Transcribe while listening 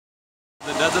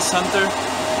The data center,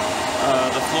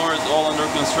 the floor is all under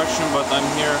construction, but I'm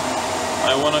here.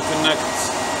 I want to connect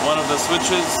one of the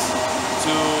switches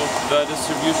to the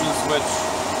distribution switch,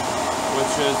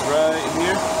 which is right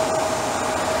here.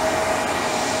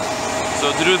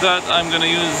 So to do that, I'm going to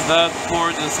use that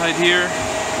port inside here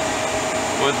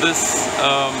with this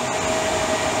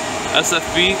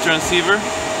SFP transceiver.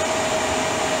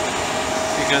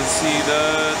 You can see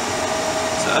that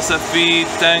it's SFP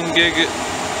 10 gig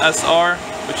SR,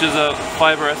 which is a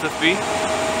fiber SFP.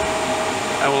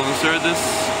 I will insert this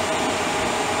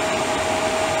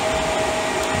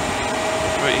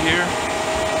right here,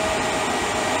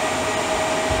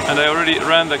 and I already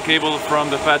ran the cable from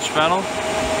the patch panel.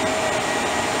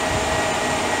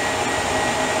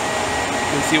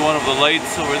 You can see one of the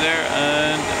lights over there,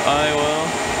 and I will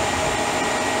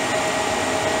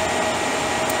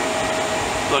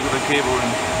plug the cable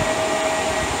in.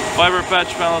 Fiber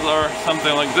patch panels are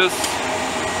something like this.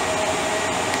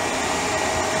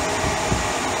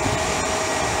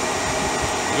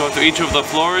 Go to each of the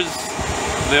floors.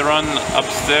 They run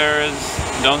upstairs,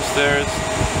 downstairs,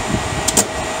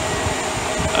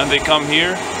 and they come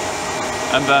here,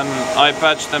 and then I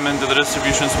patch them into the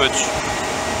distribution switch.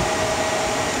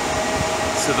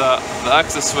 So the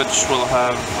access switch will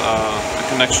have a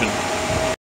connection.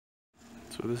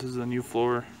 So this is a new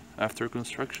floor after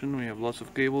construction. We have lots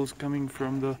of cables coming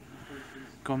from the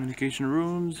communication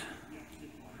rooms.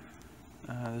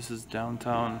 This is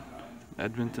downtown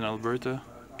Edmonton, Alberta,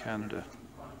 Canada.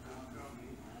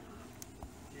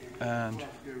 And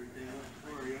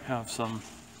have some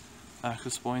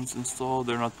access points installed.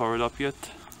 They're not powered up yet.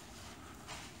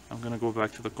 I'm gonna go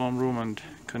back to the comm room and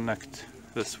connect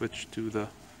the switch to the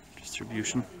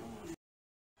distribution.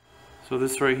 So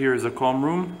this right here is a comm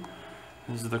room.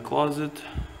 This is the closet.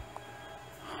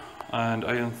 And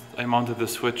I mounted the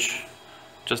switch,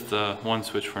 just one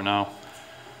switch for now.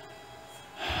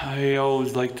 I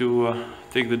always like to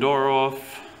take the door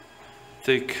off,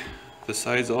 take the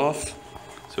sides off,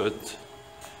 so it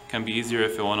can be easier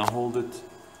if I want to hold it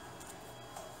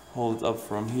up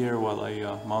from here while I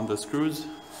mount the screws.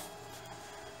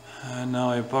 And now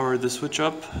I powered the switch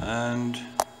up, and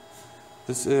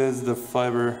this is the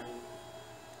fiber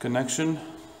connection.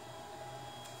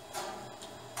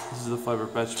 This is the fiber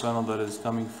patch panel that is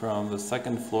coming from the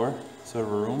second floor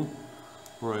server room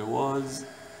where I was.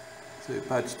 So you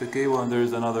patch the cable, and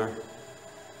there's another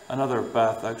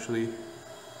path. Actually,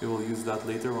 we will use that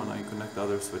later when I connect the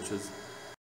other switches.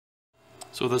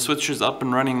 So the switch is up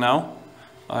and running now.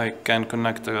 I can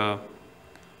connect a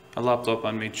laptop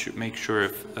and make sure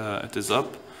if it is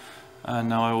up. And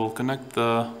now I will connect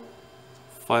the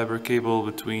fiber cable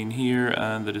between here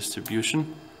and the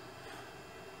distribution.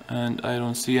 And I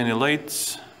don't see any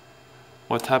lights.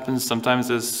 What happens sometimes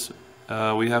is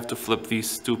we have to flip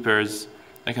these two pairs.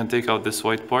 I can take out this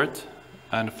white part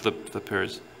and flip the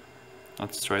pairs.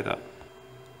 Let's try that.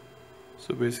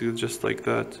 So basically just like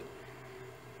that.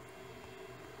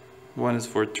 One is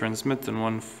for transmit and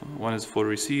one is for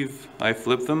receive. I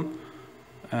flip them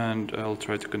and I'll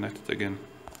try to connect it again.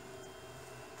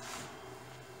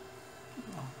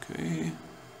 Okay.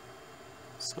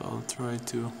 So I'll try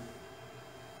to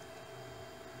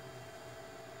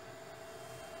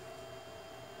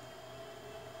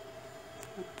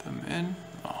put them in.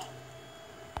 Oh.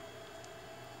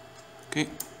 Okay.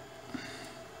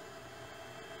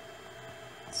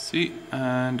 See,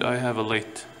 and I have a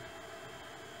light.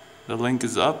 The link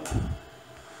is up.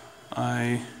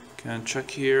 I can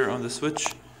check here on the switch.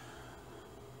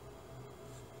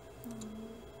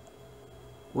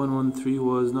 113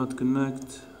 was not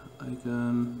connect. I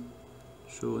can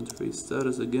show interface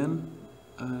status again.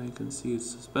 I can see it's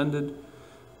suspended.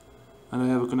 And I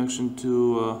have a connection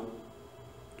to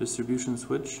distribution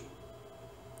switch.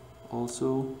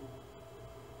 Also,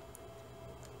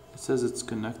 it says it's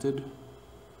connected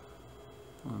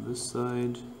on this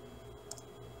side.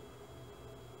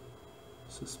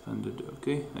 Suspended.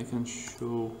 Okay, I can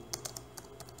show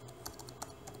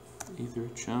either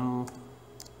channel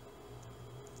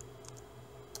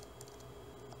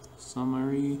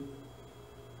summary.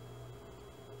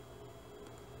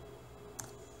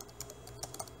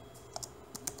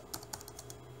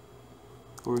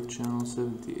 For channel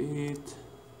 78,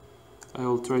 I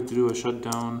will try to do a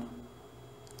shutdown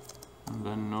and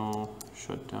then no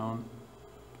shutdown.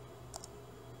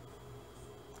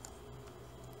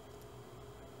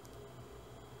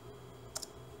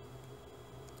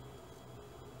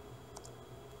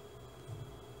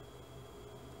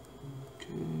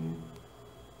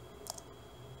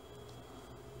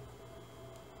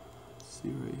 See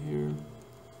right here.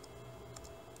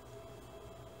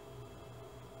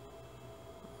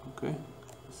 Okay,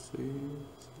 save.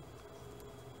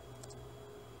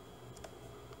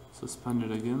 Suspend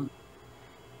it again.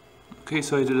 Okay,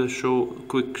 so I did a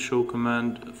quick show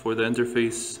command for the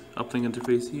interface, uplink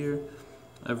interface here.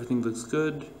 Everything looks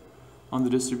good. On the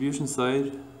distribution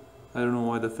side, I don't know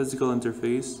why the physical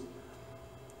interface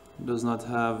does not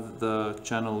have the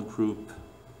channel group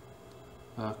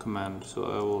command. So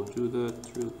I will do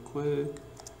that real quick.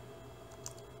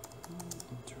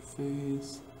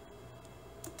 Interface.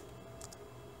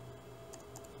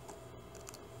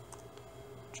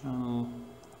 Channel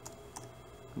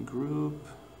group.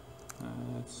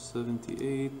 It's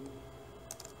 78.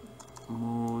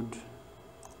 Mode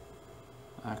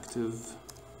active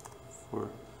for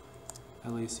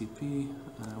LACP,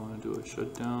 and I want to do a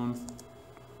shutdown.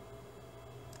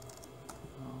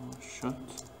 Shut.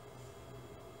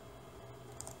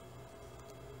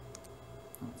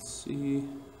 Let's see.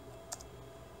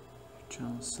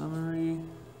 Channel summary.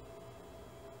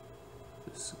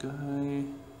 This guy.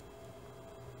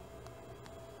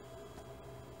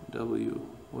 W.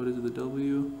 What is the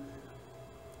W?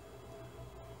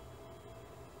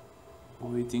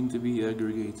 Waiting to be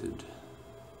aggregated.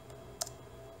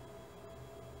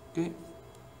 Okay.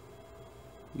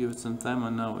 Give it some time,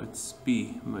 and now it's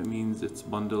B. It means it's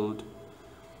bundled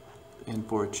in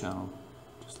port channel,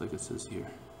 just like it says here.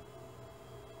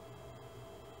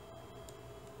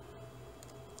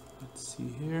 Let's see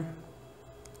here.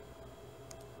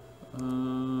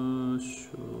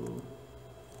 Show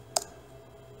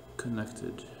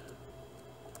connected.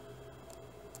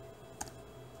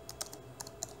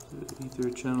 Ether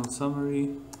channel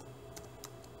summary.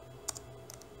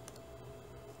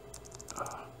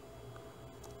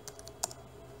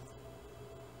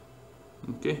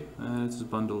 Okay, and it's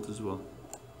bundled as well.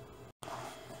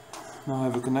 Now I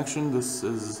have a connection.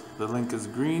 The link is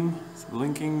green, it's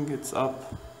blinking, it's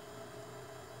up.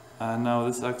 And now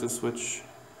this active switch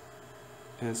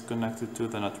is connected to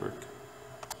the network.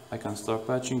 I can start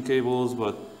patching cables,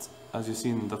 but as you've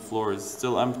seen, the floor is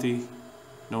still empty.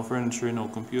 No furniture, no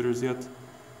computers yet.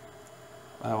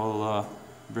 I will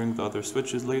bring the other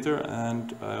switches later,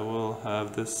 and I will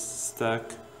have this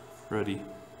stack ready.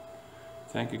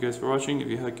 Thank you guys for watching. If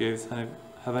you guys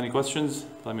have any questions,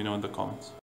 let me know in the comments.